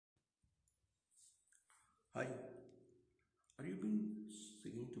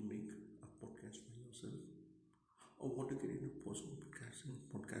Or want to get into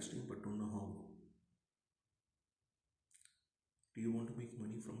podcasting but don't know how? Do you want to make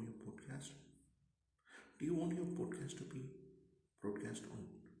money from your podcast? Do you want your podcast to be broadcast on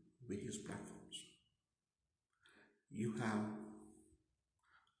various platforms? You have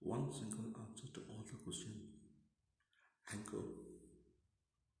one single answer to all the questions. Anchor.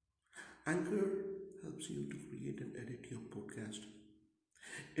 Anchor helps you to create and edit your podcast.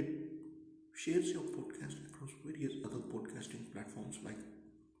 It shares your podcast across various other podcasting platforms like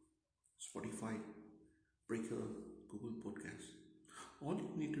Spotify, Breaker, Google Podcasts. All you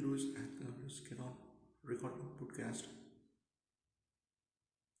need to do is Anchor, just get on, record your podcast,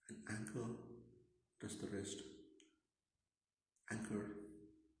 and Anchor does the rest. Anchor,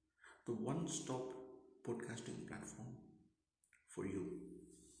 the one-stop podcasting platform for you.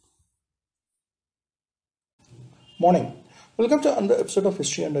 Morning. Welcome to another episode of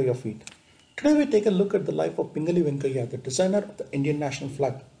History Under Your Feet. Today we take a look at the life of Pingali Venkayya, the designer of the Indian national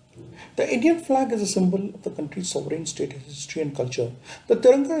flag. The Indian flag is a symbol of the country's sovereign state history and culture. The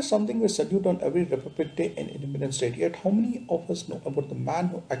Tiranga is something we salute on every Republic Day and Independence Day. Yet how many of us know about the man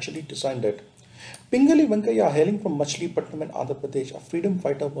who actually designed it? Pingali Venkayya, hailing from Machilipatnam in Andhra Pradesh, a freedom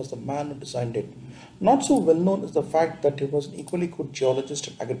fighter, was the man who designed it. Not so well known is the fact that he was an equally good geologist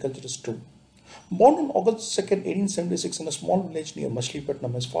and agriculturist too. Born on August 2nd, 1876 in a small village near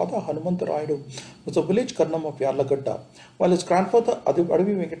Machilipatnam, his father Hanumantarayadu was a village Karnam of Yarlagadda, while his grandfather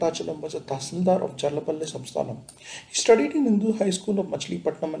Adavi Venkatachalam was a Tahsildar of Charlapalli Samsthanam. He studied in Hindu High School of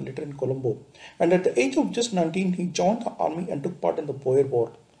Machilipatnam and later in Colombo, and at the age of just 19 he joined the army and took part in the Boer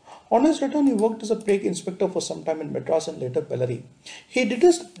War. On his return, he worked as a plague inspector for some time in Madras and later Bellary. He did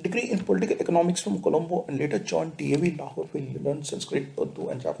his degree in political economics from Colombo and later joined DAV Lahore where he learned Sanskrit, Urdu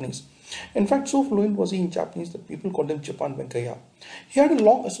and Japanese. In fact, so fluent was he in Japanese that people called him Japan Venkayya. He had a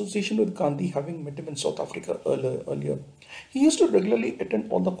long association with Gandhi, having met him in South Africa earlier. He used to regularly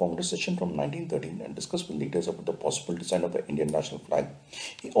attend all the Congress sessions from 1913 and discuss with leaders about the possible design of the Indian national flag.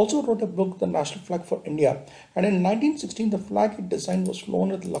 He also wrote a book, The National Flag for India, and in 1916 the flag he designed was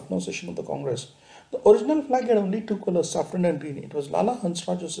flown at the Lucknow session of the Congress. The original flag had only two colors, saffron and green. It was Lala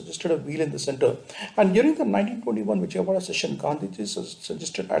Hansraj who suggested a wheel in the center. And during the 1921 Vijayawada session, Gandhiji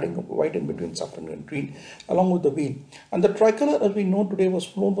suggested adding a white in between saffron and green along with the wheel. And the tricolor, as we know today, was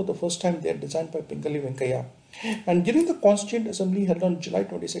flown for the first time there, designed by Pingali Venkayya. And during the Constituent Assembly held on July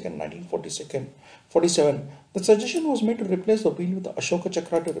 22nd, 1947, the suggestion was made to replace the wheel with the Ashoka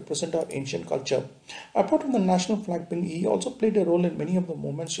Chakra to represent our ancient culture. Apart from the national flag, he also played a role in many of the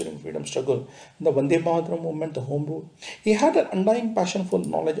movements during freedom struggle. In the Vande Mataram movement, the Home Rule. He had an undying passion for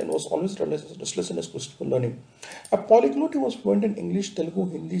knowledge and was always restless in his quest for learning. A polyglot, he was fluent in English, Telugu,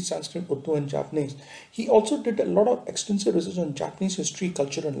 Hindi, Sanskrit, Urdu and Japanese. He also did a lot of extensive research on Japanese history,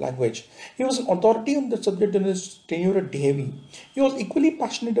 culture and language. He was an authority on the subject in his tenure at DAV. He was equally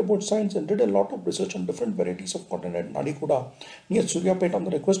passionate about science and did a lot of research on different varieties of cotton at Nadikuda near Suryapet on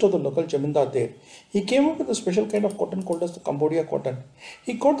the request of the local Jamindar there. He came up with a special kind of cotton called as the Cambodia cotton.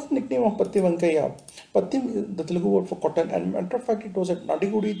 He got the nickname of Patti Venkayya. Patti, the Telugu word for cotton, and matter of fact it was at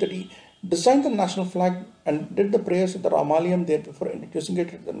Nadigudi that he designed the national flag and did the prayers at the Ramalayam there before introducing it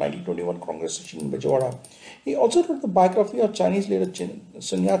at the 1921 Congress session in Vijayawada. He also wrote the biography of Chinese leader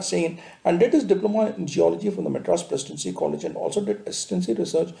Sun Yat-sen and did his diploma in geology from the Madras Presidency College and also did extensive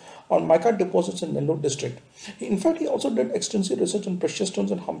research on mica deposits in Nellore district. In fact, he also did extensive research on precious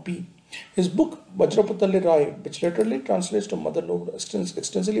stones in Hampi. His book Vajrapatali Rai, which literally translates to Mother Lode,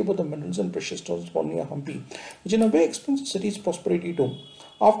 extensively about the minerals and precious stones found near Hampi, which in a way explains the city's prosperity too.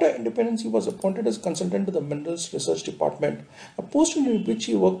 After independence, he was appointed as consultant to the Minerals Research Department, a post in which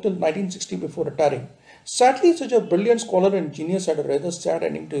he worked till 1960 before retiring. Sadly, such a brilliant scholar and genius had a rather sad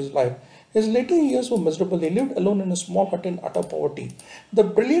ending to his life. His later years were miserable. He lived alone in a small hut in utter poverty. The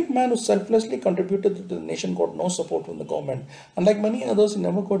brilliant man who selflessly contributed to the nation got no support from the government. Unlike many others, he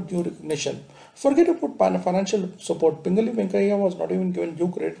never got due recognition. Forget about financial support. Pingali Venkayya was not even given due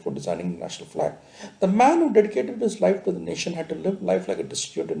credit for designing the national flag. The man who dedicated his life to the nation had to live life like a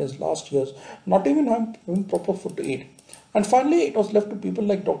destitute in his last years, not even having proper food to eat. And finally, it was left to people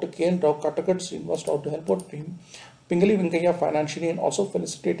like Dr. K.N. Rao, Katakat Srinivas Rao to help out Pingali Venkayya financially and also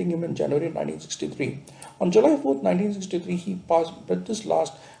felicitating him in January 1963. On July 4th, 1963, he breathed his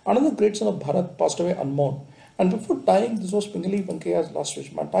last. Another great son of Bharat passed away unmourned. And before dying, this was Pingali Venkayya's last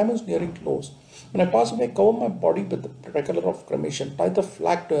wish. My time is nearing close. When I pass away, cover my body with the tricolor of cremation. Tie the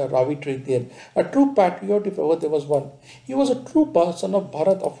flag to a Ravi tree there. A true patriot, if ever there was one. He was a true son of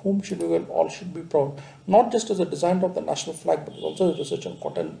Bharat, of whom all should be proud. Not just as a designer of the national flag, but also as research on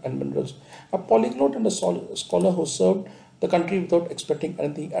cotton and minerals. A polyglot and a scholar who served the country without expecting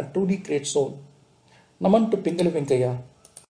anything. A truly great soul. Naman to Pingali Venkayya.